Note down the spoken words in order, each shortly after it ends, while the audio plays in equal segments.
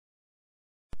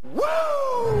Woo!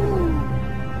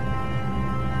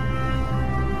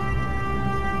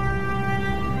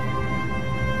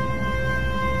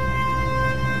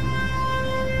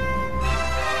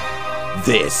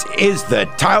 This is the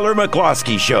Tyler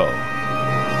McCloskey Show.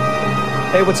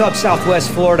 Hey, what's up,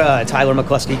 Southwest Florida? Tyler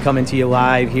McCloskey coming to you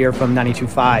live here from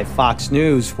 92.5 Fox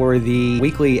News for the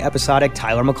weekly episodic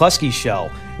Tyler McCloskey Show.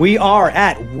 We are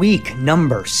at week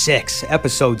number 6,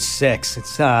 episode 6.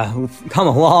 It's come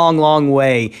a long, long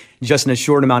way just in a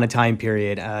short amount of time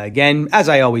period. Again, as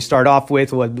I always start off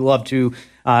with, would love to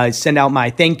send out my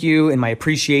thank you and my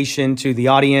appreciation to the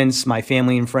audience, my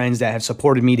family and friends that have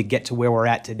supported me to get to where we're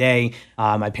at today.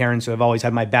 My parents who have always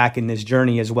had my back in this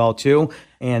journey as well, too.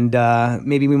 And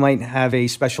maybe we might have a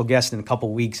special guest in a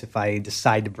couple weeks if I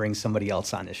decide to bring somebody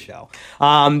else on this show.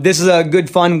 This is a good,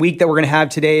 fun week that we're going to have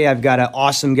today. I've got an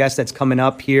awesome guest that's coming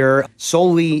up here,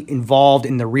 solely involved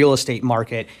in the real estate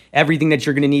market. Everything that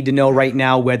you're going to need to know right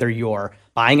now, whether you're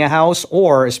buying a house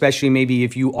or especially maybe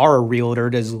if you are a realtor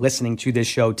that's listening to this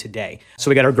show today. So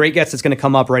we got our great guest that's going to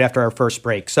come up right after our first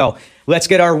break. So let's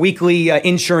get our weekly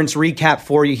insurance recap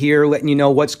for you here, letting you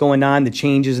know what's going on, the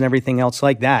changes and everything else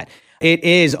like that. It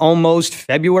is almost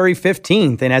February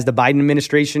 15th, and as the Biden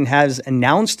administration has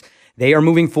announced, they are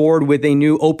moving forward with a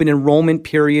new open enrollment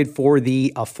period for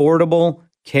the Affordable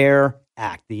Care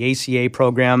Act, the ACA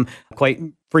program, quite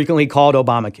frequently called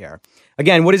Obamacare.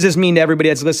 Again, what does this mean to everybody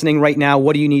that's listening right now?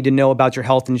 What do you need to know about your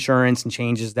health insurance and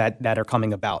changes that are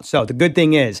coming about? So the good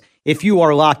thing is, if you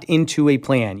are locked into a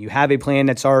plan, you have a plan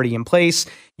that's already in place,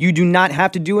 you do not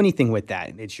have to do anything with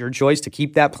that. It's your choice to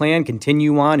keep that plan,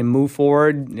 continue on, and move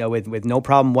forward, with no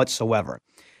problem whatsoever.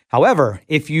 However,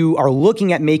 if you are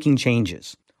looking at making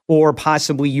changes, or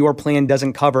possibly your plan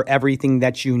doesn't cover everything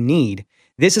that you need,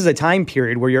 this is a time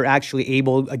period where you're actually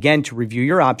able, again, to review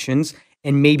your options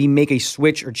and maybe make a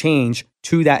switch or change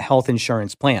to that health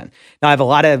insurance plan. Now, I have a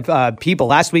lot of people.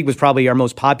 Last week was probably our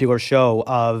most popular show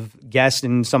of guests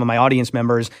and some of my audience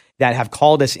members that have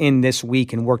called us in this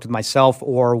week and worked with myself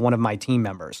or one of my team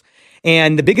members.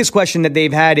 And the biggest question that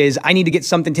they've had is, I need to get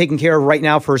something taken care of right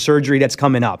now for a surgery that's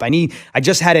coming up. I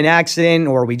just had an accident,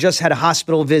 or we just had a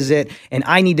hospital visit, and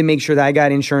I need to make sure that I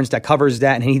got insurance that covers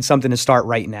that, and I need something to start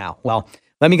right now. Well,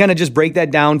 let me kind of just break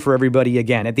that down for everybody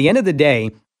again. At the end of the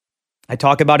day, I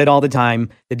talk about it all the time,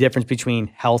 the difference between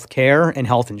health care and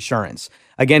health insurance.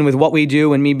 Again, with what we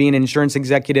do and me being an insurance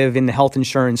executive in the health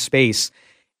insurance space,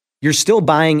 you're still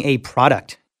buying a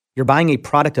product. You're buying a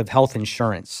product of health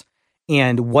insurance.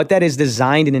 And what that is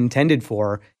designed and intended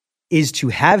for is to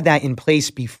have that in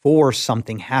place before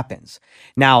something happens.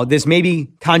 Now, this may be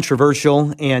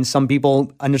controversial, and some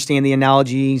people understand the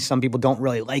analogy. Some people don't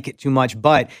really like it too much,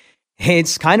 but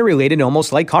it's kind of related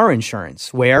almost like car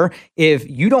insurance, where if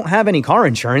you don't have any car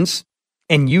insurance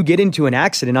and you get into an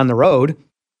accident on the road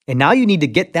and now you need to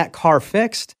get that car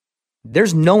fixed,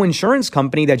 there's no insurance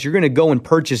company that you're going to go and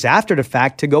purchase after the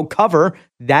fact to go cover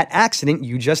that accident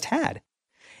you just had.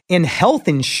 And health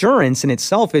insurance in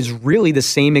itself is really the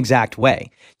same exact way.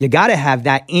 You got to have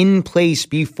that in place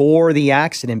before the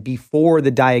accident, before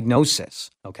the diagnosis,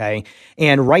 okay?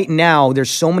 And right now,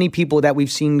 there's so many people that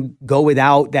we've seen go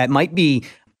without that might be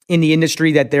in the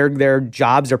industry that their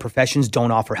jobs, their professions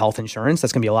don't offer health insurance.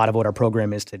 That's going to be a lot of what our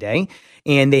program is today.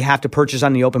 And they have to purchase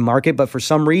on the open market, but for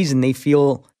some reason, they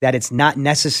feel that it's not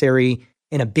necessary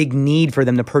and a big need for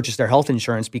them to purchase their health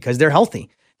insurance because they're healthy.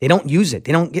 They don't use it.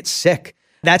 They don't get sick.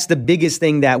 That's the biggest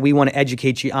thing that we want to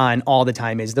educate you on all the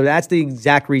time, is that's the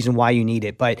exact reason why you need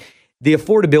it. But the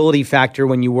affordability factor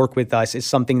when you work with us is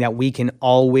something that we can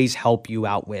always help you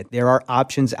out with. There are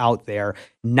options out there,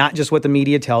 not just what the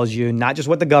media tells you, not just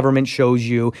what the government shows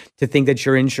you, to think that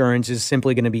your insurance is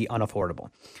simply going to be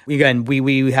unaffordable. Again,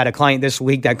 we had a client this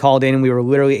week that called in and we were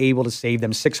literally able to save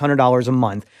them $600 a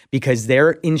month because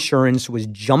their insurance was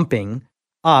jumping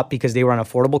up because they were on an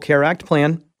Affordable Care Act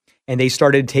plan. And they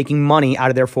started taking money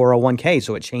out of their 401k,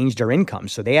 so it changed their income.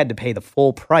 So they had to pay the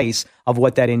full price of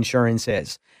what that insurance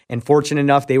is. And fortunate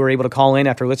enough, they were able to call in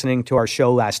after listening to our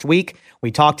show last week.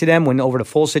 We talked to them, went over the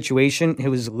full situation. It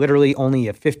was literally only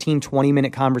a 15,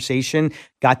 20-minute conversation,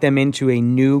 got them into a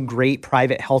new, great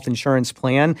private health insurance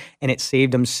plan, and it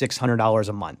saved them $600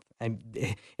 a month. And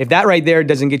if that right there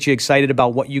doesn't get you excited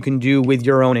about what you can do with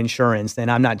your own insurance, then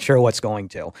I'm not sure what's going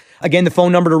to. Again, the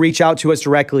phone number to reach out to us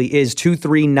directly is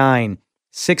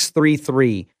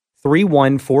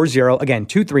 239-633-3140. Again,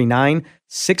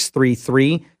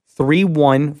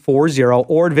 239-633-3140,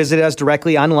 or visit us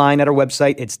directly online at our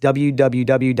website. It's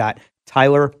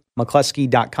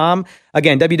www.tylermccloskey.com.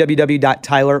 Again,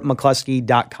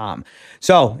 www.tylermccloskey.com.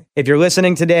 So if you're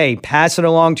listening today, pass it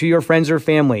along to your friends or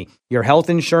family. Your health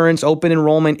insurance open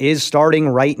enrollment is starting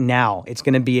right now. It's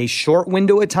going to be a short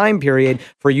window of time period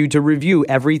for you to review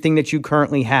everything that you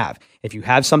currently have. If you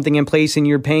have something in place and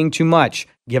you're paying too much,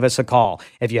 give us a call.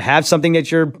 If you have something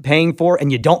that you're paying for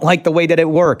and you don't like the way that it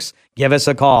works, give us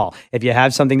a call. If you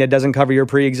have something that doesn't cover your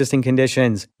pre-existing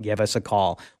conditions, give us a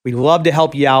call. We love to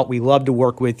help you out. We love to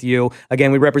work with you.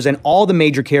 Again, we represent all the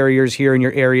major carriers here in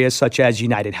your area, such as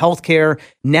United Healthcare,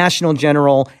 National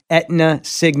General, Aetna,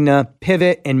 Cigna,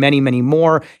 Pivot, and many, many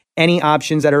more. Any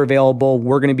options that are available,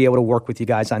 we're going to be able to work with you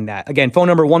guys on that. Again, phone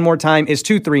number one more time is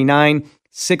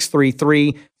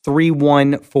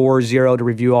 239-633-3140 to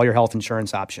review all your health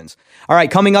insurance options. All right,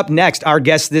 coming up next, our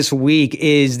guest this week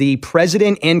is the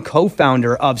president and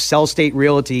co-founder of Cell State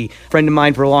Realty, friend of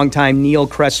mine for a long time, Neil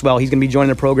Cresswell. He's going to be joining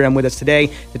the program with us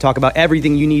today to talk about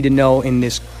everything you need to know in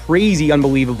this crazy,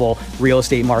 unbelievable real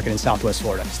estate market in Southwest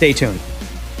Florida. Stay tuned.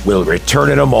 We'll return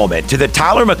in a moment to the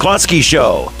Tyler McCluskey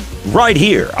Show, right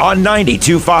here on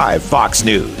 92.5 Fox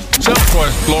News.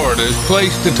 Southwest Florida's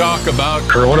place to talk about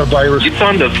coronavirus. It's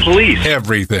on the police.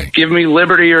 Everything. Give me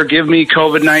liberty or give me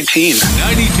COVID-19.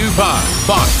 92.5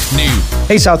 Fox News.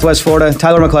 Hey, Southwest Florida,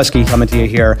 Tyler McCluskey coming to you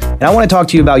here, and I want to talk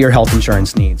to you about your health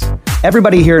insurance needs.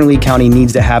 Everybody here in Lee County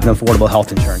needs to have an affordable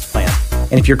health insurance plan.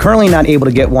 And if you're currently not able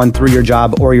to get one through your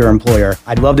job or your employer,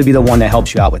 I'd love to be the one that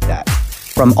helps you out with that.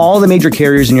 From all the major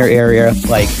carriers in your area,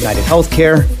 like United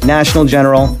Healthcare, National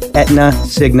General, Aetna,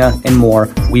 Cigna, and more,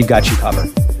 we've got you covered.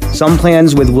 Some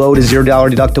plans with low to $0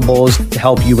 deductibles to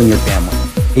help you and your family.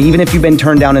 Even if you've been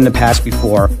turned down in the past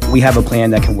before, we have a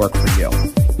plan that can work for you.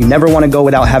 You never want to go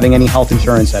without having any health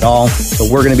insurance at all, so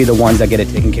we're going to be the ones that get it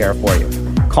taken care of for you.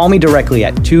 Call me directly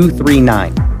at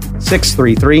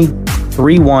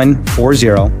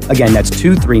 239-633-3140. Again, that's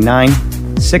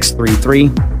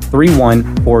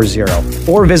 239-633-3140.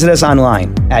 Or visit us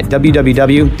online at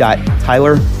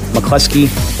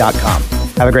www.tylermccluskey.com.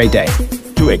 Have a great day.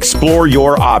 To explore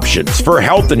your options for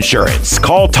health insurance,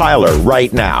 call Tyler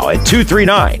right now at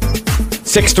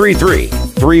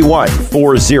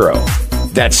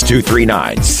 239-633-3140. That's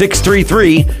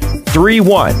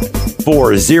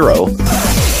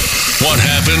 239-633-3140. What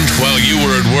happened while you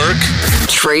were at work?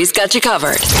 Trey's got you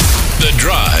covered. The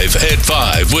Drive at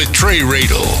 5 with Trey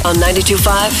Radel On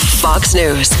 92.5 Fox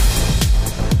News.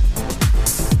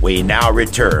 We now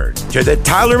return to the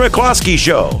Tyler McCluskey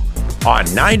Show on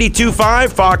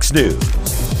 92.5 Fox News.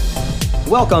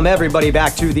 Welcome, everybody,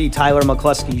 back to the Tyler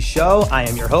McCluskey Show. I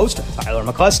am your host, Tyler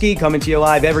McCluskey, coming to you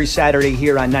live every Saturday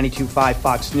here on 92.5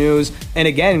 Fox News. And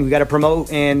again, we got to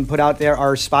promote and put out there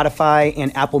our Spotify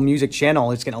and Apple Music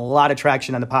channel. It's getting a lot of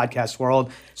traction on the podcast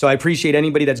world. So I appreciate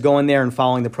anybody that's going there and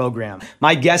following the program.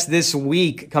 My guest this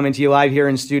week, coming to you live here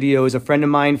in studio, is a friend of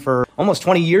mine for almost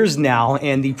 20 years now,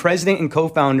 and the president and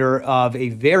co-founder of a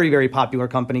very, very popular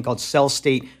company called Cell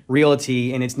State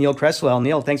Realty, and it's Neil Cresswell.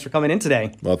 Neil, thanks for coming in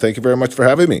today. Well, thank you very much for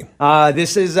having me.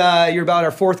 This is you're about our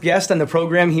fourth guest on the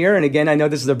program here, and again, I know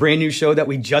this is a brand new show that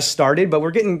we just started, but we're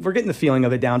getting the feeling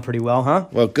of it down pretty well, huh?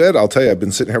 Well, good. I'll tell you, I've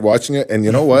been sitting here watching it, and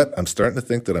you know what? I'm starting to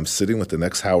think that I'm sitting with the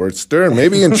next Howard Stern.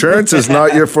 Maybe insurance is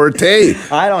not your forte.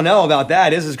 I don't know about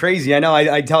that. This is crazy. I know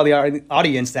I tell the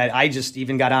audience that I just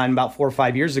even got on about 4 or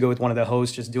 5 years ago with one of the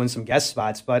hosts just doing some guest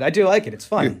spots, but I do like it. It's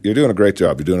fun. You're doing a great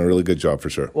job. You're doing a really good job for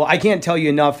sure. Well, I can't tell you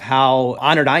enough how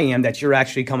honored I am that you're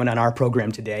actually coming on our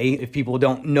program today. If people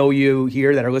don't know you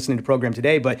here that are listening to the program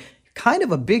today, but kind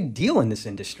of a big deal in this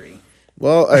industry.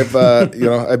 Well, I've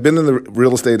I've been in the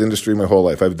real estate industry my whole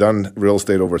life. I've done real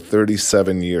estate over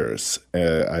 37 years.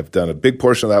 I've done a big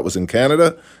portion of that was in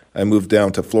Canada. I moved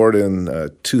down to Florida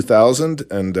in 2000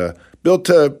 and built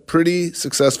a pretty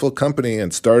successful company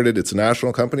and started. It's a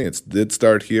national company. It did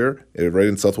start here, right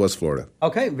in Southwest Florida.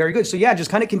 Okay, very good. So yeah, just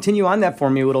kind of continue on that for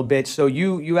me a little bit. So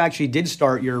you actually did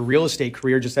start your real estate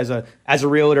career just as a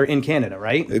realtor in Canada,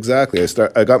 right? Exactly.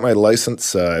 I got my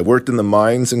license. I worked in the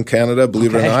mines in Canada,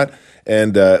 believe it or not.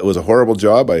 And it was a horrible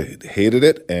job. I hated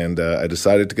it, and I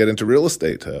decided to get into real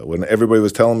estate. When everybody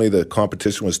was telling me the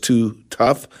competition was too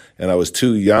tough and I was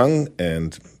too young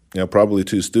and probably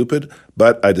too stupid,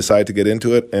 but I decided to get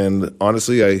into it, and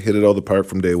honestly, I hit it out of the park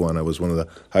from day one. I was one of the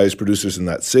highest producers in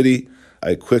that city.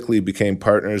 I quickly became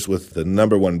partners with the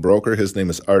number one broker. His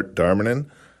name is Art Darmanin.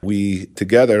 We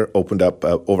together opened up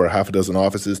over half a dozen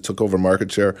offices, took over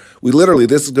market share. We literally,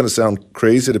 this is going to sound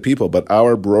crazy to people, but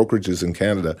our brokerages in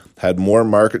Canada had more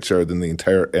market share than the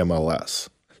entire MLS.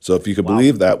 So if you could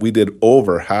believe that, we did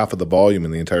over half of the volume in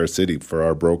the entire city for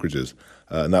our brokerages.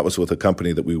 And that was with a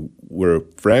company that we were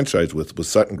franchised with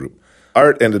Sutton Group.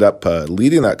 Art ended up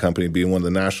leading that company, being one of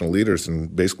the national leaders,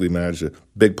 and basically managed a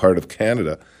big part of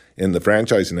Canada in the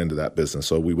franchising into that business.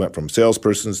 So we went from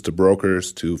salespersons to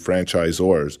brokers to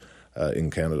franchisors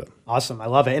in Canada. Awesome. I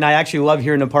love it. And I actually love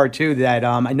hearing the part too that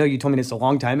I know you told me this a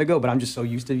long time ago, but I'm just so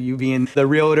used to you being the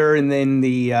realtor and then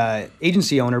the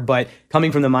agency owner, but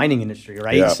coming from the mining industry,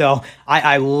 right? Yeah. So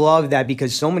I love that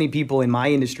because so many people in my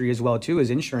industry as well too as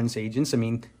insurance agents, I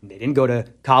mean, they didn't go to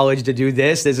college to do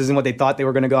this. This isn't what they thought they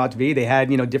were going to go out to be. They had,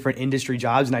 different industry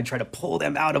jobs, and I try to pull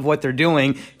them out of what they're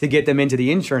doing to get them into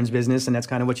the insurance business. And that's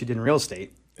kind of what you did in real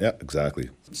estate. Yeah, exactly.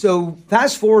 So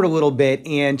fast forward a little bit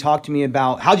and talk to me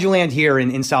about how'd you land here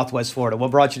in Southwest Florida?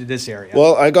 What brought you to this area?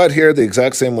 Well, I got here the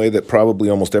exact same way that probably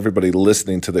almost everybody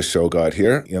listening to this show got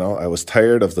here. I was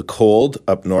tired of the cold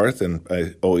up north, and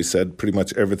I always said pretty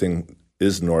much everything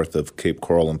is north of Cape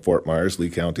Coral and Fort Myers, Lee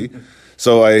County.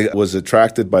 So I was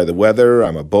attracted by the weather.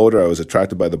 I'm a boater. I was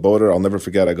attracted by the boater. I'll never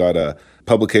forget, I got a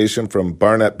publication from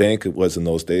Barnett Bank, it was in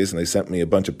those days, and they sent me a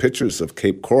bunch of pictures of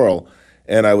Cape Coral.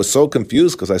 And I was so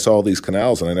confused because I saw all these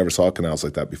canals, and I never saw canals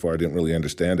like that before. I didn't really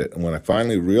understand it. And when I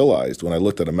finally realized, when I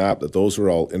looked at a map, that those were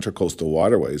all intercoastal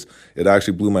waterways, it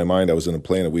actually blew my mind. I was in a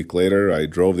plane a week later. I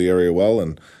drove the area well,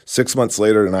 and 6 months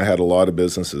later, and I had a lot of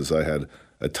businesses. I had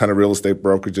a ton of real estate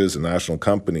brokerages, a national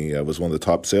company. I was one of the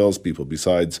top salespeople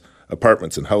besides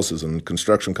apartments and houses and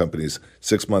construction companies.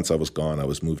 6 months I was gone. I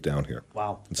was moved down here.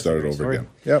 Wow. And started over story. again.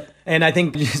 Yep. And I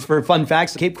think just for fun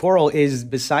facts, Cape Coral is,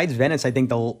 besides Venice, I think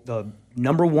the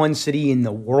number one city in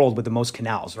the world with the most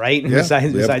canals, right? Yeah,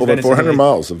 besides we have over Venice, 400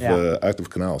 miles of Yeah. active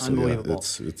canals. So Unbelievable.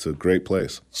 yeah, it's a great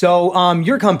place. So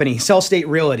your company, Cell State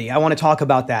Realty, I want to talk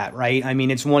about that, right? I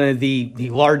mean, it's one of the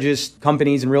largest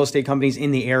companies and real estate companies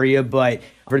in the area, but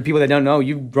for the people that don't know,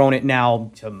 you've grown it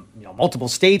now to multiple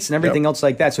states and everything else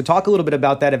like that. So talk a little bit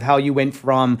about that, of how you went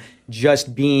from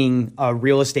just being a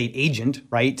real estate agent,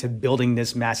 right, to building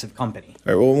this massive company.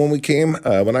 All right, well,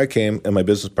 when I came and my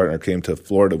business partner came to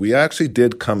Florida, we actually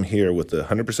did come here with the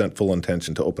 100% full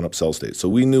intention to open up Cell State. So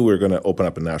we knew we were going to open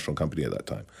up a national company at that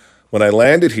time. When I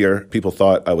landed here, people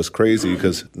thought I was crazy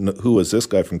because who is this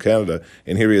guy from Canada?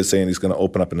 And here he is saying he's going to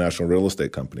open up a national real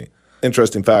estate company.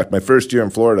 Interesting fact, my first year in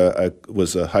Florida, I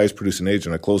was the highest producing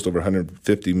agent. I closed over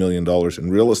 $150 million in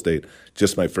real estate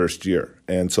just my first year.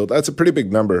 And so that's a pretty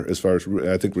big number as far as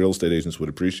I think real estate agents would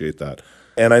appreciate that.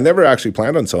 And I never actually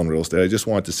planned on selling real estate. I just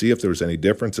wanted to see if there was any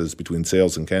differences between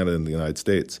sales in Canada and the United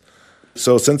States.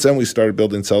 So since then, we started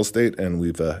building Cell State, and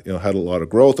we've had a lot of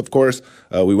growth, of course.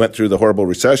 We went through the horrible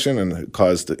recession, and it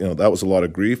caused, that was a lot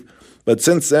of grief. But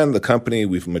since then, the company,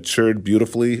 we've matured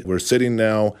beautifully. We're sitting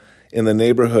now in the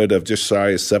neighborhood of just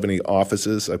shy of 70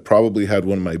 offices. I probably had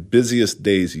one of my busiest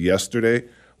days yesterday,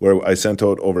 where I sent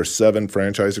out over 7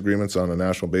 franchise agreements on a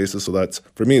national basis. So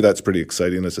for me, that's pretty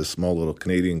exciting as a small little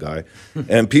Canadian guy.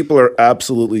 And people are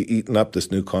absolutely eating up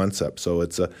this new concept. So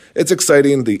it's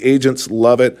exciting. The agents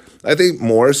love it. I think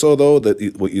more so, though,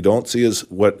 that what you don't see is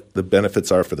what the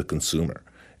benefits are for the consumer.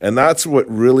 And that's what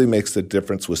really makes the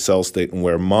difference with Cell State, and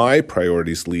where my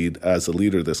priorities lead as a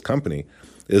leader of this company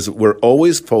is we're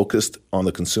always focused on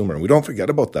the consumer, and we don't forget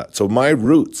about that. So my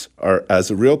roots are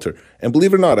as a realtor. And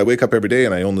believe it or not, I wake up every day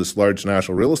and I own this large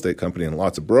national real estate company and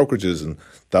lots of brokerages and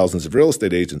thousands of real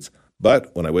estate agents.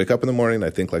 But when I wake up in the morning, I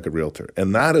think like a realtor.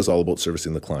 And that is all about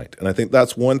servicing the client. And I think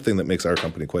that's one thing that makes our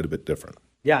company quite a bit different.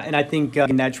 Yeah, and I think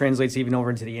and that translates even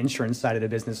over into the insurance side of the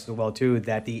business as well, too,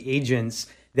 that the agents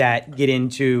that get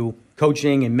into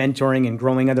coaching and mentoring and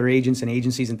growing other agents and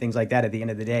agencies and things like that, at the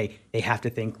end of the day, they have to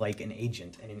think like an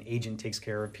agent, and an agent takes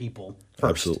care of people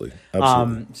first. Absolutely.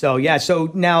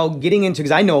 So now getting into,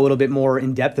 because I know a little bit more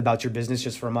in depth about your business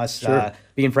just from us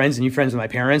being friends, and you friends with my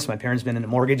parents. My parents been in the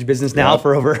mortgage business now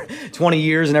for over 20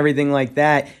 years and everything like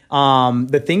that.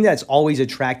 The thing that's always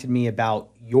attracted me about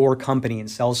your company in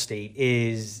Cell State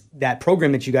is that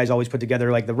program that you guys always put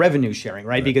together, like the revenue sharing,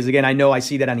 right? Because again, I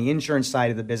see that on the insurance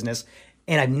side of the business,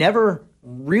 and I've never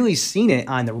really seen it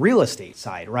on the real estate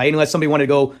side, right? Unless somebody wanted to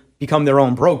go become their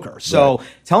own broker. So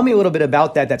tell me a little bit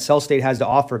about that Cell State has to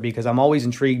offer, because I'm always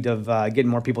intrigued of getting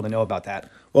more people to know about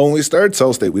that. Well, when we started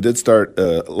Cell State, we did start,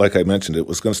 like I mentioned, it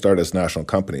was going to start as a national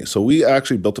company. So we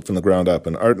actually built it from the ground up,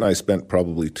 and Art and I spent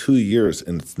probably 2 years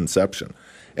in its inception.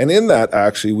 And in that,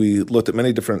 actually, we looked at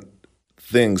many different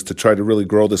things to try to really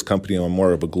grow this company on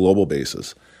more of a global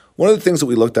basis. One of the things that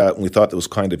we looked at and we thought that was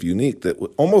kind of unique, that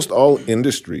almost all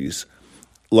industries,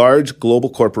 large global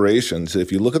corporations,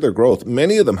 if you look at their growth,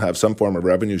 many of them have some form of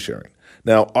revenue sharing.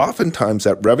 Now, oftentimes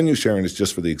that revenue sharing is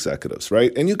just for the executives,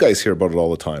 right? And you guys hear about it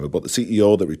all the time, about the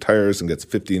CEO that retires and gets a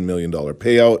 $15 million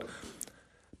payout.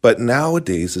 But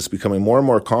nowadays, it's becoming more and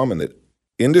more common that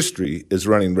industry is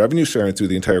running revenue sharing through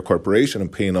the entire corporation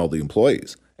and paying all the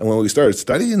employees. And when we started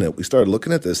studying it, we started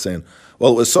looking at this saying,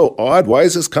 well, it was so odd. Why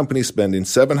is this company spending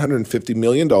 $750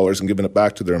 million and giving it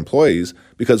back to their employees?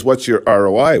 Because what's your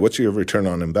ROI? What's your return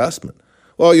on investment?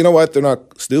 Well, you know what? They're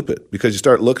not stupid, because you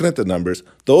start looking at the numbers.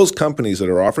 Those companies that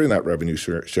are offering that revenue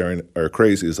sharing are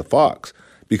crazy as a fox,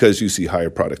 because you see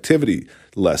higher productivity,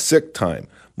 less sick time,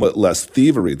 less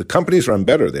thievery. The companies run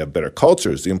better. They have better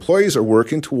cultures. The employees are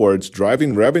working towards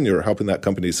driving revenue or helping that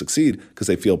company succeed because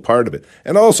they feel part of it.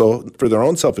 And also, for their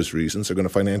own selfish reasons, they're going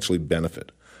to financially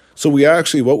benefit. So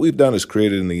what we've done is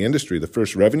created in the industry the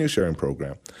first revenue sharing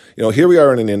program. Here we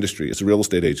are in an industry as a real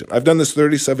estate agent. I've done this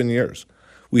 37 years.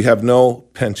 We have no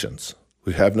pensions.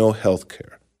 We have no health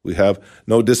care. We have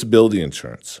no disability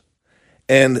insurance.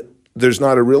 And there's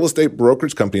not a real estate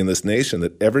brokerage company in this nation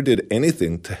that ever did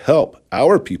anything to help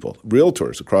our people,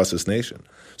 realtors across this nation.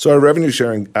 So our revenue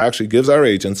sharing actually gives our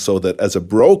agents, so that as a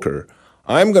broker,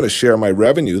 I'm going to share my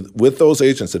revenue with those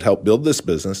agents that help build this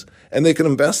business, and they can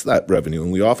invest that revenue.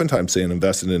 And we oftentimes say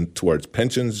invest it in towards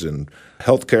pensions and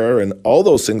healthcare and all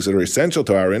those things that are essential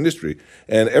to our industry.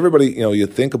 And everybody, you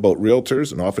think about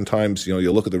realtors, and oftentimes,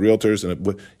 you look at the realtors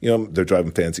and, they're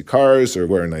driving fancy cars, they're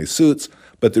wearing nice suits.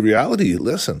 But the reality,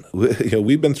 listen,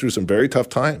 we've been through some very tough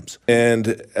times.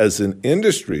 And as an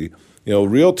industry,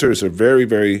 realtors are very,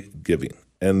 very giving,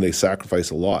 and they sacrifice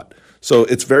a lot. So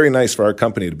it's very nice for our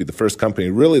company to be the first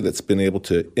company really that's been able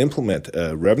to implement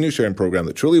a revenue sharing program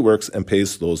that truly works and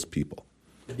pays those people.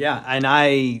 Yeah, and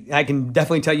I can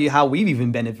definitely tell you how we've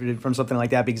even benefited from something like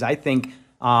that, because I think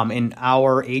in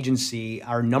our agency,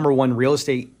 our number one real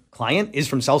estate client is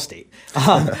from SellState.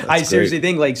 I seriously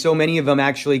think like so many of them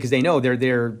actually, because they know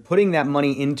they're putting that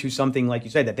money into something, like you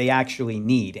said, that they actually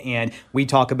need. And we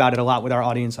talk about it a lot with our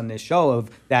audience on this show, of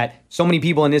that so many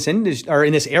people in this industry or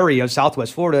in this area of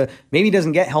Southwest Florida maybe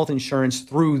doesn't get health insurance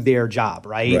through their job,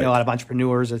 right? A lot of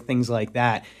entrepreneurs or things like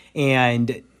that.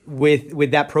 And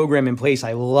with that program in place,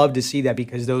 I love to see that,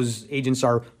 because those agents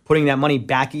are putting that money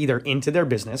back either into their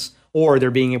business, or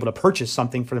they're being able to purchase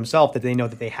something for themselves that they know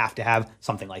that they have to have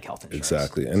something like health insurance.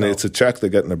 Exactly. And it's a check they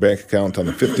get in their bank account on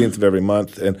the 15th of every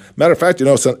month. And matter of fact,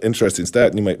 some interesting stat,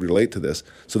 and you might relate to this.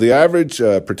 So the average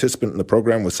participant in the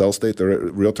program with SellState, the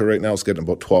realtor right now, is getting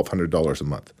about $1,200 a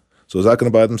month. So is that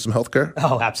going to buy them some health care?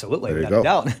 Oh, absolutely. Without a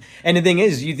doubt. And the thing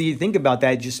is, you think about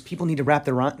that, just people need to wrap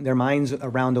their minds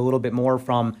around a little bit more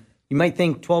from, you might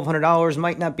think $1,200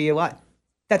 might not be a lot.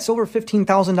 That's over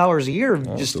 $15,000 a year,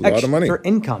 just extra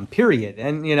income, period.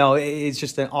 And, it's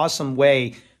just an awesome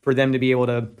way for them to be able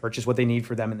to purchase what they need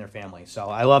for them and their family. So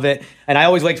I love it. And I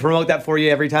always like to promote that for you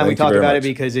every time we talk about it,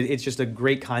 because it's just a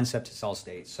great concept to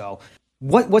SellState. So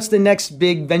what's the next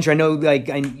big venture? I know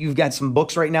you've got some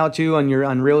books right now too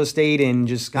on real estate and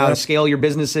just how to scale your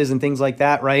businesses and things like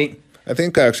that, right? I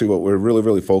think actually what we're really,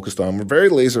 really focused on, we're very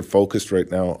laser focused right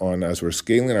now on, as we're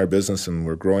scaling our business and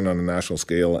we're growing on a national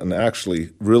scale and actually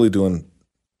really doing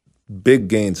big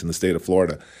gains in the state of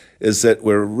Florida, is that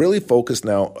we're really focused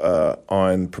now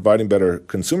on providing better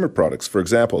consumer products, for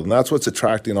example, and that's what's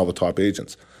attracting all the top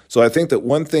agents. So I think that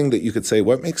one thing that you could say,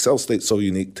 what makes SellState so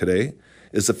unique today,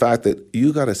 is the fact that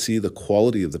you got to see the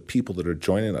quality of the people that are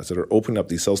joining us, that are opening up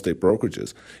these SellState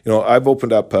brokerages.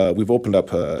 We've opened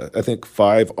up, I think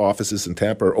 5 offices in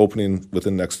Tampa are opening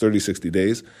within the next 30, 60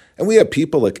 days. And we have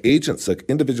people like agents, like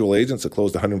individual agents that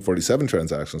closed 147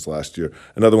 transactions last year.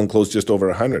 Another one closed just over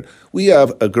 100. We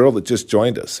have a girl that just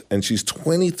joined us, and she's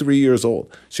 23 years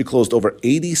old. She closed over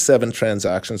 87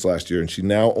 transactions last year, and she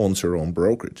now owns her own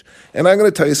brokerage. And I'm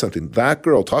going to tell you something. That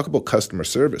girl, talk about customer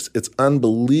service. It's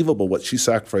unbelievable what she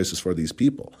sacrifices for these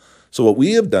people. So what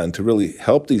we have done to really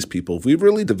help these people, we've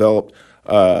really developed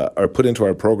or put into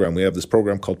our program, we have this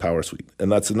program called Power Suite,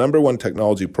 and that's the #1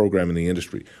 technology program in the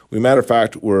industry. Matter of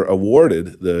fact, we're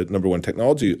awarded the #1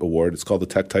 technology award. It's called the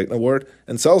Tech Titan Award,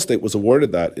 and SellState was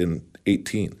awarded that in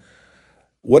 2018.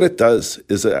 What it does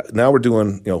is that now we're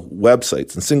doing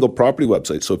websites and single property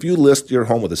websites. So if you list your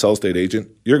home with a SellState agent,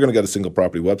 you're going to get a single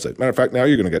property website. Matter of fact, now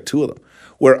you're going to get 2 of them.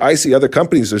 Where I see other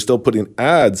companies are still putting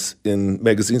ads in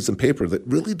magazines and paper that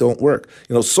really don't work.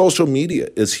 Social media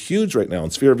is huge right now,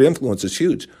 and sphere of influence is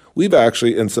huge. We've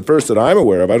actually, and it's the first that I'm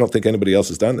aware of, I don't think anybody else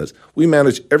has done this, we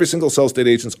manage every single SellState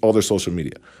agent's all their social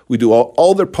media. We do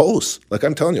all their posts. Like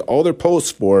I'm telling you, all their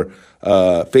posts for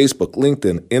Facebook,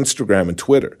 LinkedIn, Instagram, and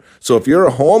Twitter. So if you're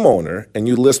a homeowner and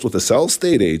you list with a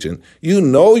SellState agent,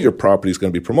 your property is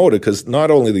going to be promoted, because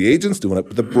not only the agent's doing it,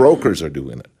 but the brokers are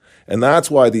doing it. And that's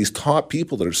why these top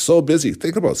people that are so busy,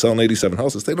 think about selling 87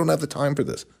 houses, they don't have the time for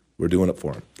this. we're doing it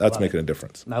for them. That's making a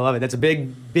difference. I love it. That's a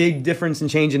big difference and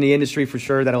change in the industry for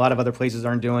sure that a lot of other places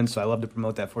aren't doing. So I love to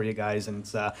promote that for you guys. And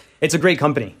it's a great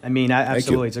company. I mean,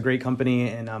 absolutely. It's a great company.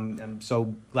 And I'm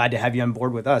so glad to have you on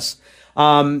board with us.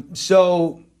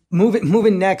 So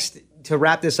moving next to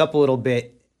wrap this up a little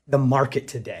bit, the market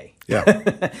today.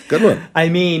 Yeah, good one. I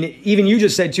mean, even you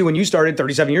just said too, when you started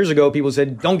 37 years ago, people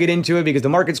said, don't get into it because the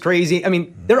market's crazy. I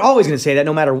mean, they're always going to say that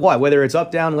no matter what, whether it's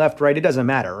up, down, left, right, it doesn't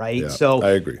matter, right? Yeah, so I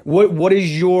agree. What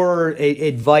is your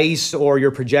advice or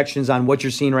your projections on what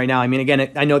you're seeing right now? I mean, again,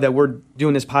 I know that we're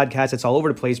doing this podcast, it's all over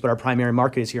the place, but our primary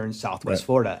market is here in Southwest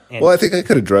Florida. And well, I think I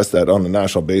could address that on a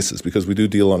national basis because we do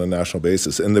deal on a national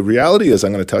basis. And the reality is,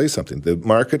 I'm going to tell you something. The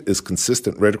market is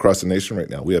consistent right across the nation right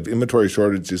now. We have inventory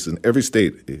shortages in every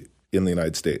state in the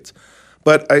United States.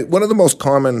 But one of the most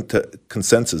common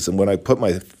consensus, and when I put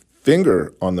my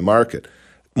finger on the market,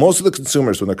 most of the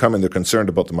consumers, when they're coming, they're concerned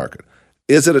about the market.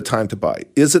 Is it a time to buy?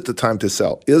 Is it the time to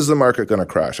sell? Is the market going to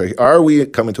crash? Are we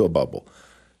coming to a bubble?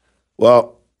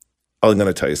 Well, I'm going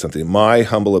to tell you something. My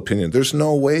humble opinion, there's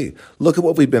no way. Look at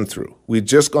what we've been through. We've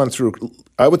just gone through,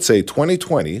 I would say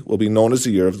 2020 will be known as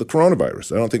the year of the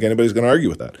coronavirus. I don't think anybody's going to argue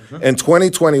with that. Mm-hmm. And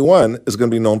 2021 is going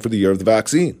to be known for the year of the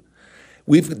vaccine.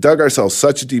 We've dug ourselves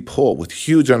such a deep hole with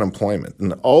huge unemployment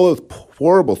and all of the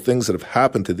horrible things that have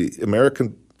happened to the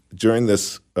American during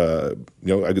this, I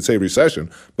could say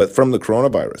recession, but from the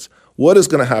coronavirus. What is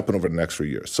going to happen over the next few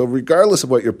years? So regardless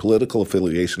of what your political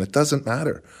affiliation, it doesn't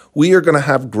matter. We are going to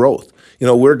have growth.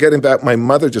 We're getting back. My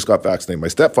mother just got vaccinated. My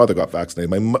stepfather got vaccinated.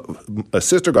 My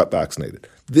sister got vaccinated.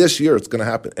 This year it's going to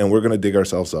happen, and we're going to dig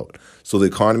ourselves out. So the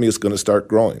economy is going to start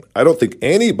growing. I don't think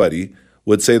anybody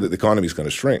would say that the economy is going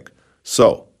to shrink.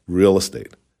 So, real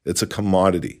estate, it's a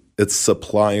commodity. It's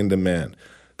supply and demand.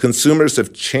 Consumers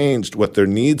have changed what their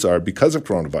needs are because of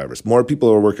coronavirus. More people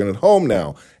are working at home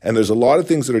now, and there's a lot of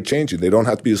things that are changing. They don't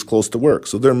have to be as close to work,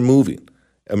 so they're moving.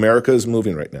 America is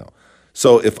moving right now.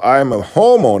 So if I'm a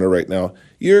homeowner right now,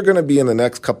 you're going to be in the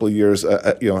next couple of years,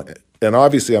 and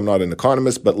obviously I'm not an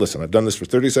economist, but listen, I've done this for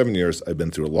 37 years. I've been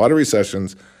through a lot of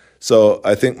recessions. So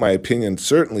I think my opinion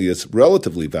certainly is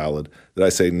relatively valid that I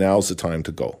say now's the time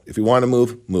to go. If you want to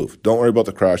move, move. Don't worry about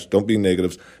the crash. Don't be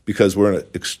negatives because we're in an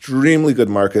extremely good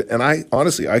market. And I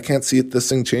can't see this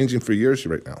thing changing for years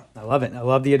right now. I love it. I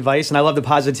love the advice and I love the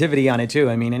positivity on it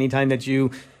too. I mean, anytime that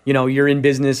you're in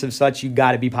business of such, you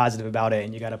got to be positive about it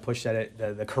and you got to push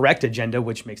that the correct agenda,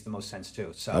 which makes the most sense too.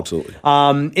 So absolutely.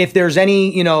 If there's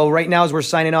any, right now as we're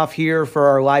signing off here for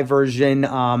our live version,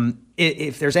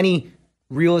 if there's any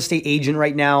real estate agent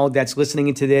right now that's listening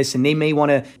into this and they may want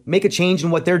to make a change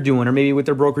in what they're doing or maybe with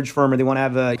their brokerage firm or they want to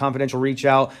have a confidential reach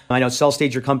out. I know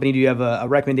SellState, your company, do you have a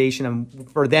recommendation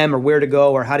for them or where to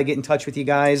go or how to get in touch with you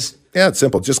guys? Yeah, it's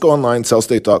simple. Just go online,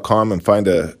 sellstate.com and find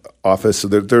an office. So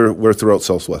we're throughout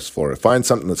Southwest Florida. Find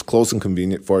something that's close and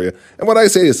convenient for you. And what I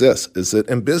say is this, is that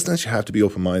in business, you have to be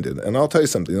open-minded. And I'll tell you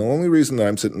something. The only reason that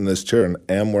I'm sitting in this chair and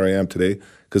am where I am today,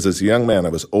 because as a young man, I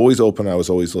was always open. I was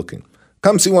always looking.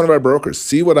 Come see one of our brokers.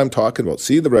 See what I'm talking about.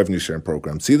 See the revenue sharing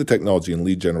program. See the technology and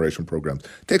lead generation programs.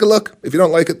 Take a look. If you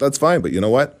don't like it, that's fine. But you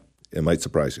know what? It might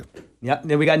surprise you. Yeah.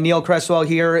 Then we got Neil Cresswell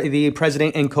here, the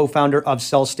president and co-founder of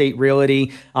SellState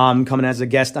Realty, coming as a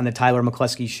guest on the Tyler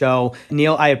McCluskey Show.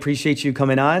 Neil, I appreciate you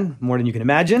coming on more than you can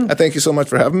imagine. Thank you so much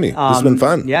for having me. This has been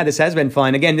fun. Yeah, this has been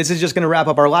fun. Again, this is just going to wrap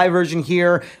up our live version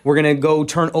here. We're going to go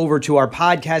turn over to our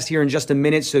podcast here in just a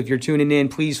minute. So if you're tuning in,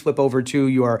 please flip over to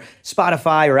your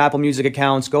Spotify or Apple Music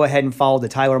accounts. Go ahead and follow the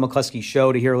Tyler McCluskey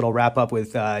Show to hear a little wrap up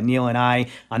with Neil and I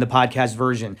on the podcast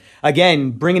version. Again,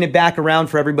 bringing it back around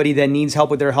for everybody that needs help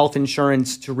with their health insurance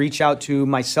to reach out to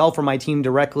myself or my team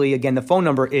directly. Again, the phone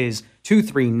number is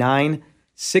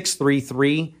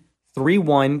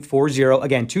 239-633-3140.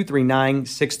 Again,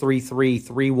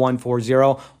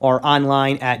 239-633-3140 or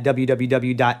online at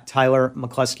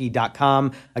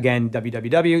www.tylermccluskey.com. Again,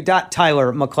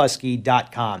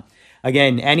 www.tylermccluskey.com.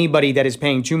 Again, anybody that is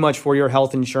paying too much for your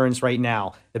health insurance right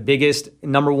now, the biggest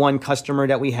number one customer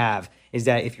that we have is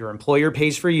that if your employer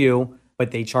pays for you,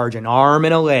 but they charge an arm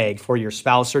and a leg for your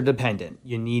spouse or dependent,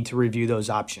 you need to review those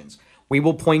options. We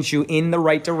will point you in the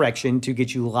right direction to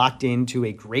get you locked into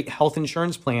a great health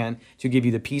insurance plan to give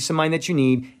you the peace of mind that you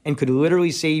need and could literally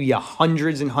save you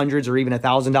hundreds and hundreds or even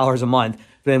 $1,000 a month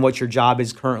than what your job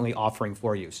is currently offering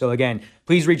for you. So again,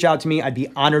 please reach out to me. I'd be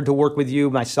honored to work with you.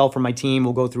 Myself or my team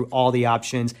will go through all the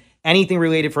options. Anything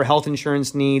related for health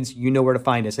insurance needs, you know where to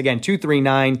find us. Again,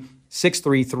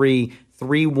 239-633-3140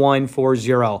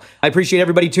 3140. I appreciate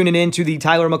everybody tuning in to the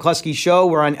Tyler McCluskey Show.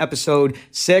 We're on episode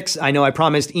 6. I know I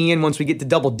promised Ian once we get to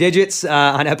double digits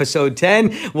on episode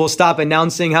 10, we'll stop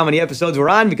announcing how many episodes we're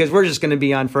on because we're just going to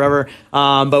be on forever.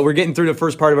 But we're getting through the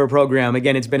first part of our program.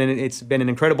 Again, it's been an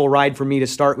incredible ride for me to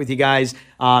start with you guys.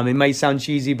 It might sound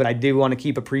cheesy, but I do want to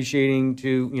keep appreciating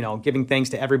giving thanks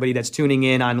to everybody that's tuning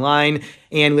in online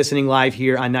and listening live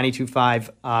here on 92.5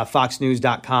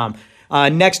 foxnews.com.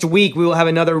 Next week, we will have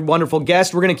another wonderful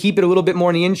guest. We're going to keep it a little bit more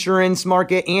in the insurance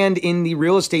market and in the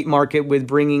real estate market with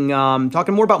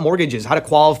talking more about mortgages, how to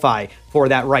qualify for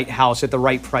that right house at the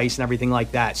right price and everything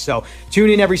like that. So tune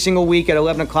in every single week at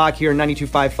 11 o'clock here on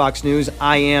 92.5 Fox News.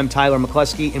 I am Tyler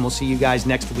McCluskey, and we'll see you guys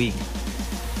next week.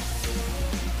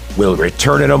 We'll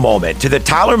return in a moment to the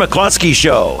Tyler McCluskey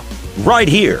Show, right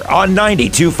here on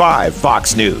 92.5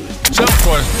 Fox News.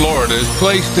 Southwest Florida's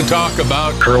place to talk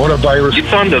about Coronavirus.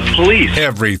 It's on the police.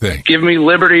 everything. Give me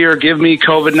liberty or give me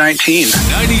COVID-19.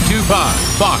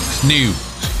 92.5 Fox News.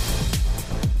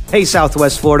 Hey,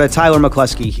 Southwest Florida, Tyler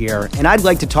McCluskey here, and I'd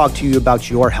like to talk to you about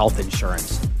your health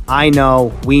insurance. I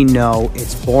know, we know,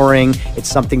 it's boring, it's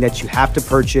something that you have to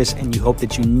purchase and you hope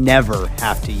that you never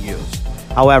have to use.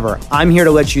 However, I'm here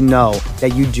to let you know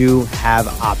that you do have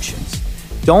options.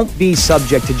 Don't be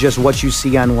subject to just what you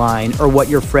see online or what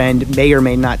your friend may or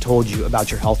may not told you about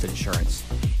your health insurance.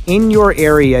 In your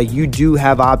area, you do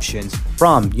have options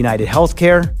from United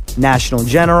Healthcare, National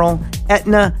General,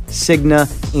 Aetna, Cigna,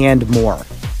 and more.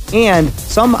 And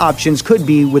some options could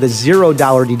be with a $0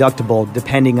 deductible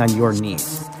depending on your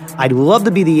needs. I'd love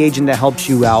to be the agent that helps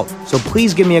you out, so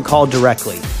please give me a call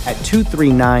directly at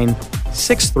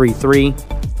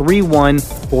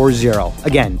 239-633-3140.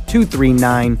 Again,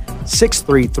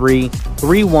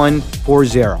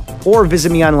 239-633-3140. Or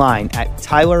visit me online at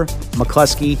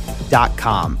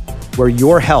tylermccluskey.com, where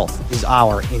your health is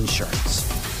our insurance.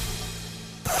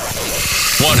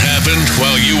 What happened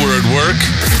while you were at work?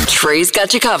 Trey's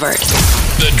got you covered.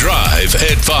 The Drive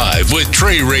at 5 with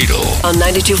Trey Radel. On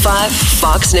 92.5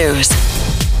 Fox News.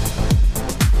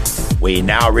 We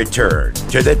now return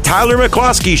to the Tyler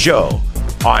McCluskey Show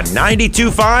on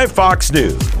 92.5 Fox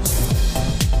News.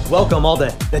 Welcome all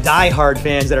the diehard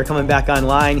fans that are coming back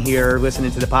online here,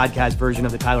 listening to the podcast version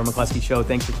of the Tyler McCluskey Show.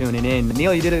 Thanks for tuning in.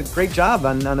 Neil, you did a great job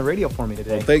on the radio for me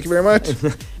today. Well, thank you very much.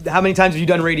 How many times have you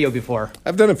done radio before?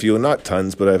 I've done a few, not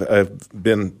tons, but I've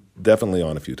been definitely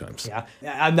on a few times. Yeah,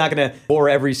 I'm not going to bore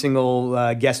every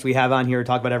single guest we have on here,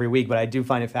 talk about every week, but I do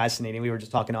find it fascinating. We were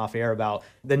just talking off air about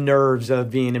the nerves of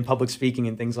being in public speaking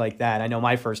and things like that. I know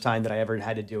my first time that I ever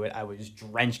had to do it, I was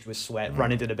drenched with sweat,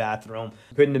 running to the bathroom.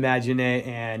 Couldn't imagine it,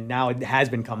 and now it has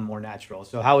become more natural.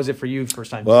 So how was it for you first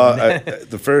time? Well,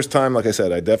 the first time, like I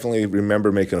said, I definitely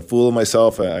remember making a fool of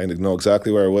myself. I know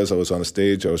exactly where I was. I was on a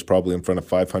stage. I was probably in front of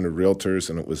 500 realtors,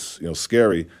 and it was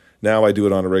scary. Now I do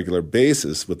it on a regular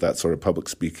basis with that sort of public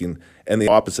speaking, and the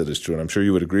opposite is true, and I'm sure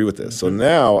you would agree with this. So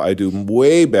now I do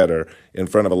way better in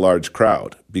front of a large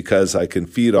crowd because I can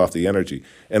feed off the energy.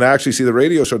 And actually, see, the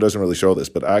radio show doesn't really show this,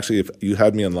 but actually, if you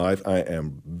had me on live, I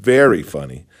am very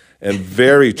funny and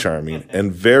very charming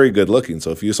and very good looking. So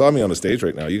if you saw me on the stage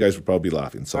right now, you guys would probably be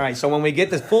laughing. So. All right, so when we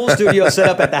get the full studio set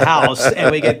up at the house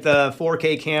and we get the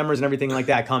 4K cameras and everything like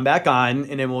that, come back on,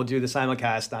 and then we'll do the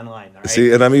simulcast online. All right?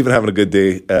 See, and I'm even having a good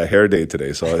day, hair day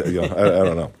today, so I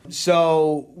don't know.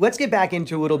 So let's get back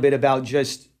into a little bit about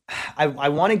just, I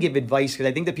want to give advice because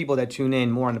I think the people that tune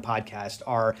in more on the podcast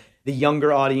are the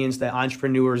younger audience, the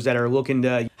entrepreneurs that are looking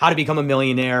to how to become a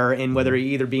millionaire, and whether it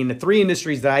either be in the three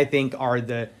industries that I think are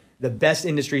the best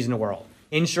industries in the world: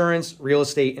 insurance, real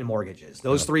estate, and mortgages.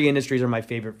 Those three industries are my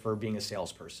favorite for being a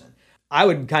salesperson. I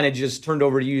would kind of just turn it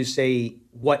over to you to say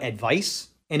what advice,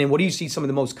 and then what do you see some of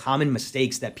the most common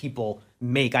mistakes that people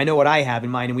make? I know what I have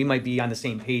in mind, and we might be on the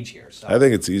same page here. So I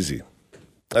think it's easy.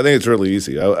 I think it's really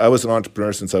easy. I was an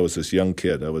entrepreneur since I was this young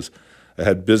kid. I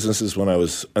had businesses when I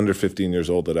was under 15 years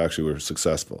old that actually were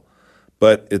successful.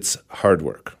 But it's hard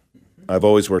work. I've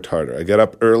always worked harder. I get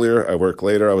up earlier, I work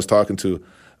later. I was talking to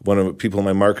one of the people in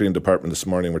my marketing department this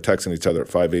morning. We're texting each other at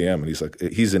 5 a.m. And he's like,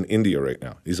 he's in India right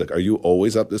now. He's like, are you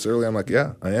always up this early? I'm like,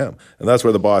 yeah, I am. And that's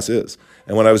where the boss is.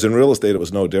 And when I was in real estate, it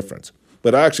was no difference.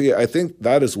 But actually, I think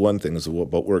that is one thing, is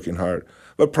about working hard.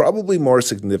 But probably more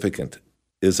significant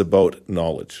is about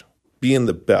knowledge, being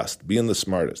the best, being the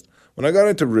smartest. When I got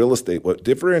into real estate, what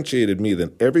differentiated me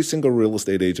than every single real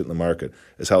estate agent in the market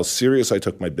is how serious I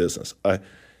took my business.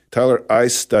 Tyler, I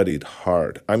studied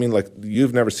hard. I mean, like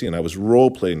you've never seen. I was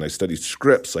role-playing. I studied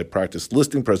scripts. I practiced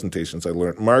listing presentations. I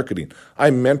learned marketing.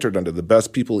 I mentored under the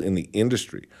best people in the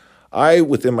industry. I,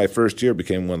 within my first year,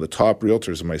 became one of the top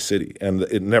realtors in my city, and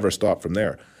it never stopped from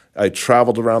there. I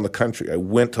traveled around the country. I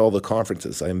went to all the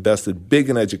conferences. I invested big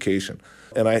in education.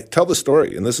 And I tell the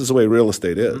story, and this is the way real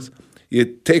estate is. Mm-hmm. You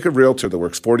take a realtor that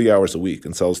works 40 hours a week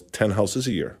and sells 10 houses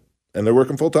a year, and they're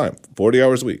working full-time, 40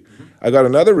 hours a week. Mm-hmm. I got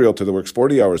another realtor that works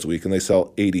 40 hours a week, and they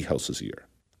sell 80 houses a year.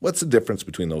 What's the difference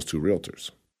between those two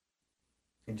realtors?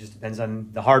 It just depends on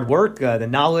the hard work, the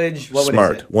knowledge.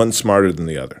 Smart. One's smarter than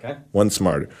the other. Okay. One's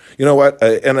smarter. You know what?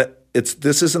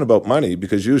 This isn't about money,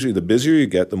 because usually the busier you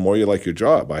get, the more you like your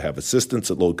job. I have assistants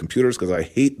that load computers because I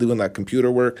hate doing that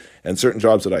computer work, and certain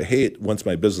jobs that I hate. Once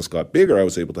my business got bigger, I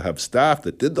was able to have staff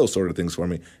that did those sort of things for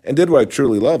me and did what I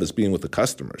truly love, is being with the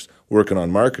customers, working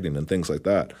on marketing and things like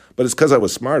that. But it's because I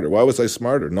was smarter. Why was I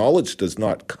smarter? Knowledge does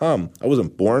not come. I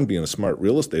wasn't born being a smart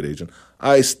real estate agent.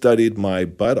 I studied my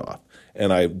butt off,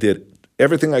 and I did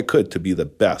everything I could to be the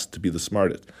best, to be the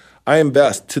smartest. I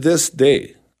invest to this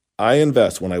day. I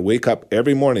invest when I wake up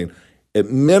every morning at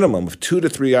minimum of 2 to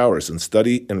 3 hours in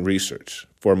study and research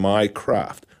for my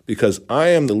craft, because I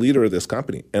am the leader of this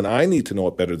company and I need to know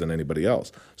it better than anybody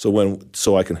else.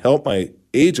 So I can help my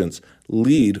agents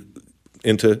lead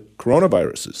into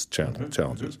coronavirus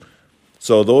challenges.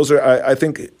 So those are, I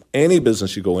think, any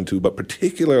business you go into, but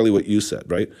particularly what you said,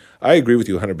 right? I agree with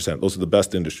you 100%. Those are the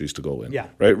best industries to go in,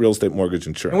 right? Real estate, mortgage,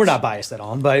 insurance. And we're not biased at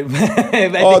all, but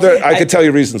I could tell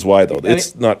you reasons why, though.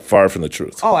 It's not far from the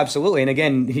truth. Oh, absolutely. And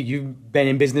again, you've been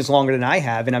in business longer than I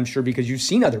have, and I'm sure because you've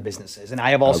seen other businesses. And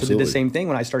I have also did the same thing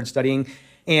when I started studying.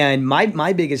 And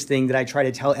my biggest thing that I try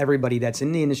to tell everybody that's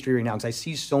in the industry right now, because I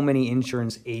see so many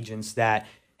insurance agents that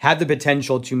have the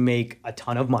potential to make a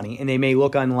ton of money, and they may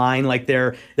look online like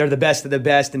they're the best of the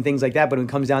best and things like that. But when it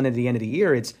comes down to the end of the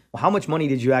year, it's, well, how much money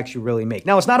did you actually really make?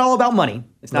 Now, it's not all about money.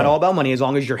 It's not all about money, as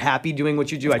long as you're happy doing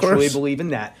what you do. I truly believe in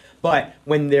that. But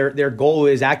when their goal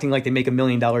is acting like they make $1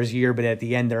 million a year, but at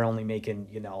the end they're only making,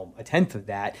 a tenth of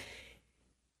that,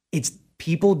 it's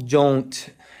people don't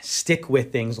stick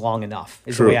with things long enough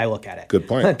is the way I look at it. Good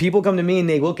point. People come to me and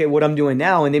they look at what I'm doing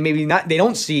now, and they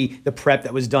don't see the prep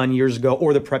that was done years ago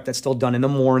or the prep that's still done in the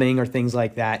morning or things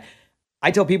like that.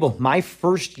 I tell people my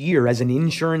first year as an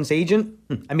insurance agent,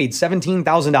 I made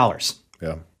 $17,000.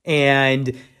 Yeah.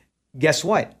 And guess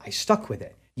what? I stuck with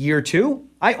it. Year 2,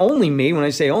 I only made, when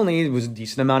I say only, it was a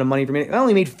decent amount of money for me. I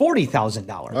only made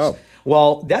 $40,000. Oh.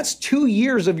 Well, that's 2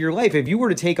 years of your life. If you were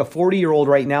to take a 40-year-old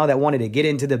right now that wanted to get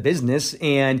into the business,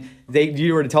 and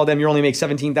you were to tell them you only make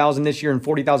 $17,000 this year and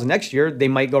 $40,000 next year, they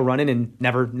might go running and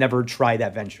never try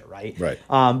that venture, right? Right.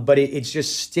 But it's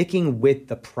just sticking with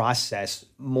the process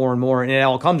more and more, and it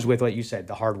all comes with what you said,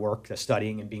 the hard work, the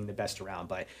studying, and being the best around.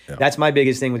 But that's my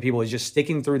biggest thing with people, is just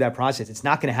sticking through that process. It's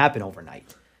not going to happen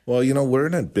overnight. Well, we're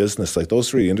in a business like those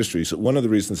 3 industries. One of the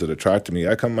reasons that attracted me,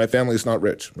 my family is not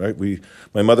rich, right?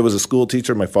 My mother was a school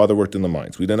teacher. My father worked in the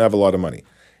mines. We didn't have a lot of money.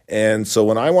 And so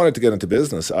when I wanted to get into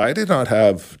business, I did not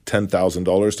have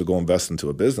 $10,000 to go invest into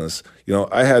a business.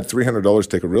 I had $300 to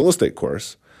take a real estate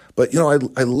course. But,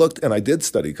 I looked and I did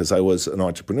study because I was an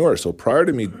entrepreneur. So prior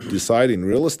to me deciding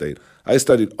real estate, I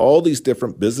studied all these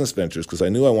different business ventures because I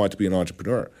knew I wanted to be an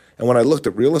entrepreneur. And when I looked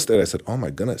at real estate, I said, oh my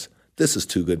goodness, this is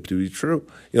too good to be true.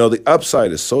 The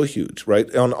upside is so huge,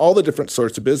 right? On all the different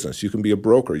sorts of business. You can be a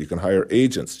broker. You can hire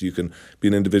agents. You can be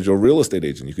an individual real estate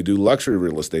agent. You could do luxury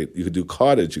real estate. You could do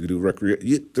cottage. You could do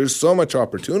recreation. There's so much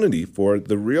opportunity for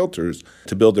the realtors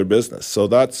to build their business. So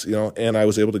that's, and I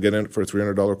was able to get in for a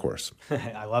 $300 course.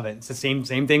 I love it. It's the same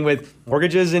thing with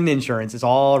mortgages and insurance. It's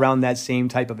all around that same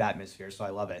type of atmosphere. So I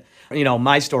love it.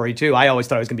 My story too, I always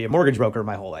thought I was going to be a mortgage broker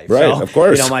my whole life. Right, so, of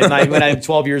course. When I was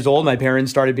 12 years old, my parents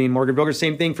started being mortgage brokers.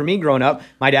 Same thing for me growing up.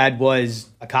 My dad was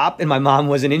a cop and my mom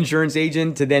was an insurance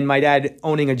agent, to then my dad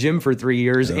owning a gym for 3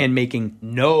 years and making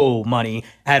no money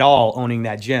at all owning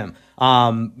that gym.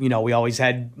 We always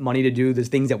had money to do the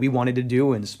things that we wanted to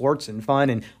do in sports and fun.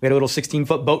 And we had a little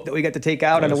 16-foot boat that we got to take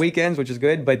out on the weekends, which is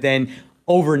good. But then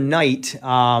overnight, like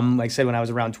I said, when I was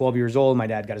around 12 years old, my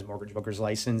dad got his mortgage broker's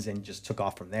license and just took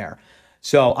off from there.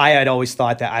 So I had always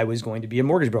thought that I was going to be a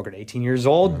mortgage broker at 18 years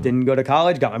old, didn't go to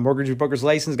college, got my mortgage broker's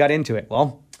license, got into it.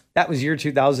 Well, that was year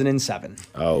 2007.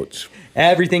 Ouch.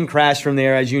 Everything crashed from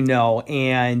there, as you know,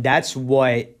 and that's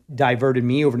what diverted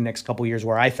me over the next couple of years,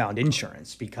 where I found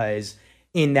insurance, because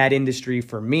in that industry,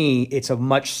 for me, it's a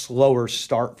much slower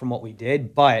start from what we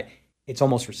did, but it's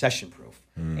almost recession-proof.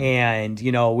 And,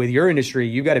 with your industry,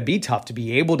 you got to be tough to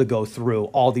be able to go through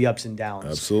all the ups and downs.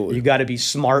 Absolutely. You got to be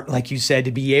smart, like you said,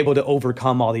 to be able to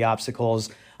overcome all the obstacles.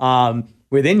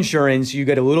 With insurance, you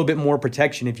get a little bit more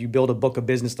protection if you build a book of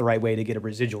business the right way to get a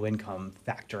residual income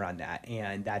factor on that.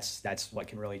 And that's what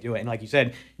can really do it. And like you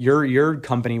said, your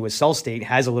company with SellState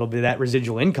has a little bit of that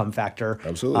residual income factor.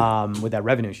 Absolutely. With that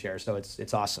revenue share. So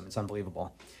it's awesome. It's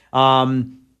unbelievable.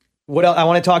 What else? I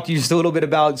want to talk to you just a little bit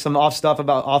about some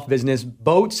off business,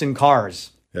 boats and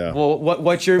cars. Yeah. Well,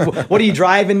 what are you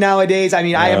driving nowadays? I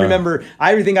mean, I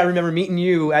think I remember meeting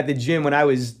you at the gym when I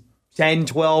was 10,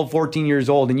 12, 14 years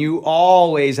old, and you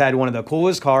always had one of the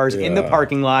coolest cars in the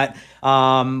parking lot.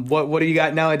 What do you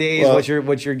got nowadays? Well,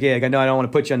 what's your gig? I know I don't want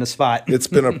to put you on the spot. It's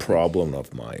been a problem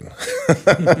of mine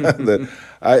that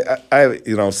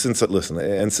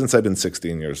since I've been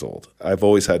 16 years old, I've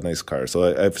always had nice cars.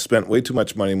 So I've spent way too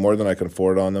much money, more than I can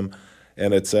afford on them.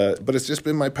 And but it's just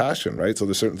been my passion, right? So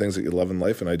there's certain things that you love in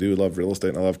life, and I do love real estate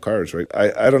and I love cars, right?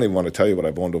 I don't even want to tell you what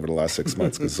I've owned over the last 6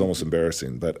 months because it's almost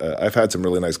embarrassing. But I've had some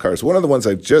really nice cars. One of the ones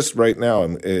I just right now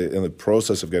I'm in the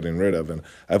process of getting rid of, and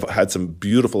I've had some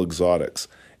beautiful exotics,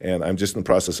 and I'm just in the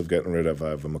process of getting rid of. I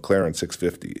have a McLaren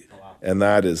 650, and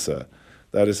that is a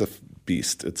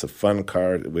beast. It's a fun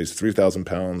car. It weighs 3,000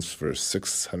 pounds for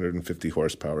 650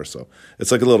 horsepower. So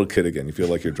it's like a little kid again. You feel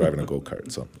like you're driving a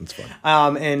go-kart. So it's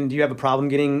fun. And do you have a problem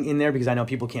getting in there? Because I know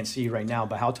people can't see you right now,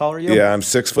 but how tall are you? Yeah, I'm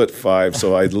 6'5",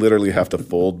 so I literally have to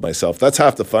fold myself. That's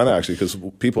half the fun, actually, because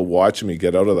people watching me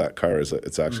get out of that car,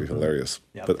 it's actually hilarious.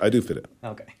 Yep. But I do fit it.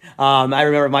 Okay. I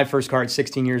remember my first car at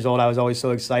 16 years old. I was always so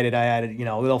excited. I had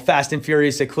a little Fast and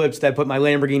Furious Eclipse that put my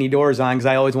Lamborghini doors on because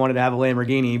I always wanted to have a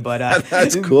Lamborghini. But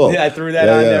that's cool. I threw that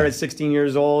on there at 16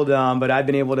 years old. But I've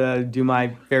been able to do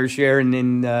my fair share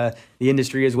in the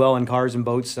industry as well, in cars and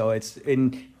boats. So it's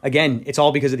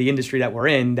all because of the industry that we're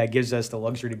in that gives us the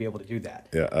luxury to be able to do that.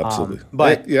 Yeah, absolutely.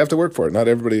 But you have to work for it. Not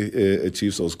everybody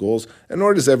achieves those goals, and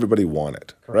nor does everybody want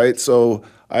it, right? So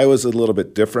I was a little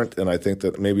bit different, and I think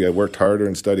that maybe I worked harder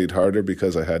and studied harder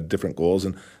because I had different goals,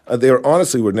 and they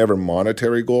were never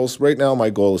monetary goals. Right now, my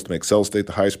goal is to make Sell Estate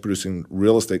the highest producing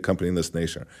real estate company in this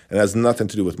nation, and it has nothing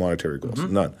to do with monetary goals,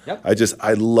 none. Yep.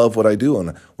 I love what I do,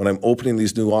 and when I'm opening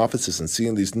these new offices and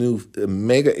seeing these new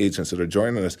mega agents that are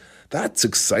joining us, that's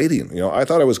exciting. I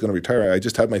thought I was going to retire. I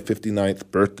just had my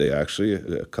 59th birthday, actually,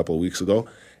 a couple of weeks ago.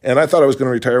 And I thought I was going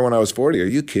to retire when I was 40. Are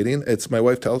you kidding? It's my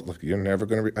wife tells, look, you're never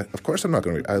going to of course I'm not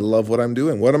going to retire. I love what I'm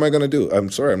doing. What am I going to do?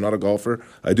 I'm sorry, I'm not a golfer.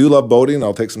 I do love boating.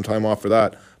 I'll take some time off for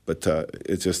that. But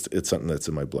it's something that's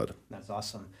in my blood. That's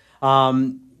awesome.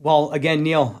 Well, again,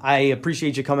 Neil, I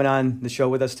appreciate you coming on the show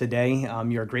with us today.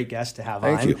 You're a great guest to have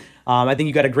on. Thank you. I think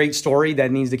you got a great story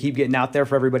that needs to keep getting out there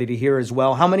for everybody to hear as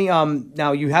well. How many?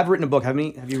 Now you have written a book. Have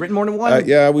you written more than one?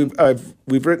 Yeah,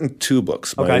 we've written 2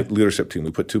 books. My leadership team.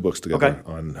 We put 2 books together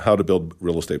on how to build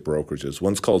real estate brokerages.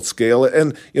 One's called Scale It,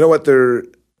 and you know what? They're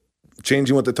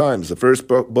changing with the times. The first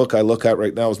book I look at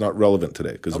right now is not relevant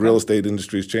today because real estate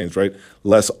industry's changed, right?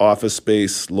 Less office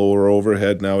space, lower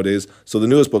overhead nowadays. So the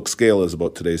newest book, Scale, is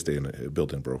about today's day in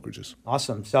built-in brokerages.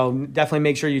 Awesome. So definitely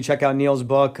make sure you check out Neil's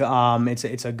book.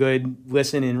 It's a good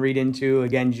listen and read into.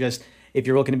 Again, just if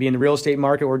you're looking to be in the real estate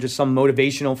market or just some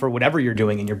motivational for whatever you're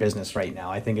doing in your business right now.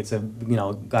 I think it's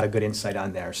got a good insight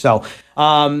on there. So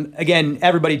again,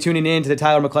 everybody tuning in to the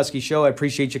Tyler McCluskey Show, I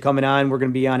appreciate you coming on. We're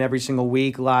going to be on every single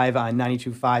week live on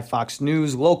 92.5 Fox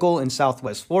News local in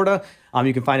Southwest Florida.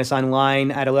 You can find us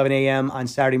online at 11 a.m. on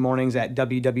Saturday mornings at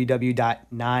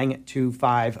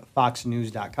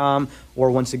www.925foxnews.com,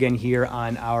 or once again here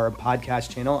on our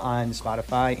podcast channel on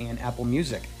Spotify and Apple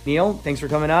Music. Neil, thanks for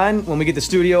coming on. When we get the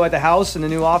studio at the house in the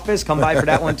new office, come by for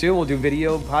that one too. We'll do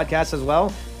video podcasts as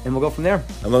well, and we'll go from there.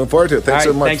 I'm looking forward to it. Thanks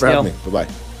so much for having me. Bye-bye.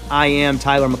 I am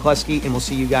Tyler McCluskey, and we'll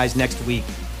see you guys next week.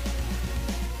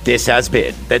 This has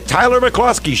been the Tyler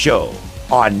McCluskey Show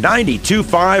on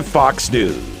 92.5 Fox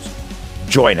News.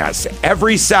 Join us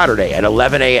every Saturday at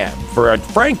 11 a.m. for a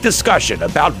frank discussion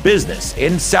about business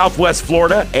in Southwest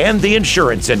Florida and the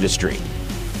insurance industry.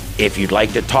 If you'd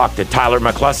like to talk to Tyler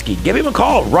McCluskey, give him a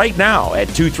call right now at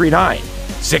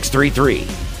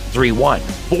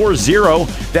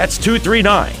 239-633-3140. That's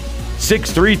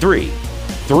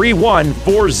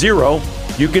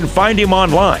 239-633-3140. You can find him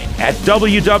online at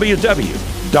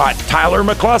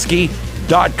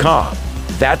www.tylermccluskey.com.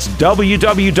 That's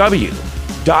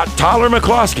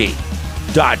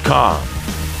www.tylermccluskey.com.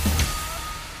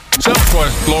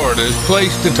 Southwest Florida's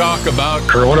place to talk about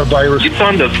coronavirus. It's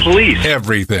on the police.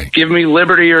 Everything. Give me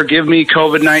liberty or give me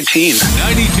COVID-19.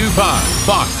 92.5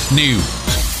 Fox News.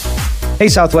 Hey,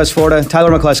 Southwest Florida,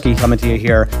 Tyler McCluskey coming to you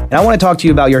here, and I want to talk to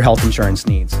you about your health insurance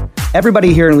needs.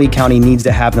 Everybody here in Lee County needs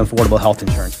to have an affordable health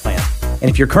insurance plan. And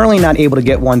if you're currently not able to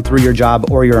get one through your job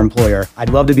or your employer,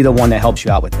 I'd love to be the one that helps you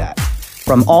out with that.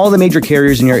 From all the major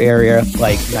carriers in your area,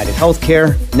 like United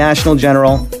Healthcare, National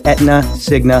General, Aetna,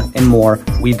 Cigna, and more,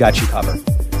 we've got you covered.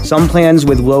 Some plans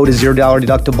with low to $0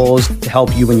 deductibles to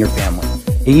help you and your family.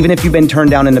 Even if you've been turned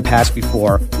down in the past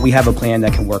before, we have a plan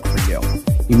that can work for you.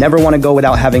 You never want to go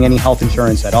without having any health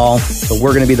insurance at all, so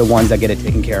we're going to be the ones that get it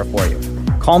taken care of for you.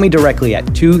 call me directly at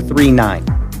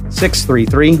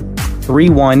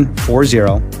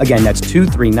 239-633-3140. Again, that's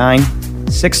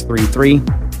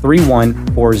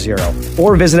 239-633-3140.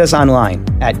 Or visit us online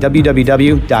at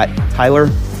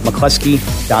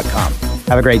www.tylermccluskey.com.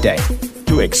 Have a great day.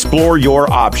 To explore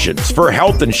your options for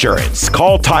health insurance,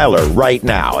 call Tyler right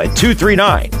now at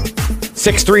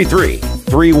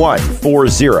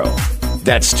 239-633-3140.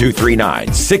 That's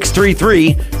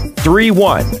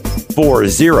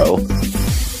 239-633-3140.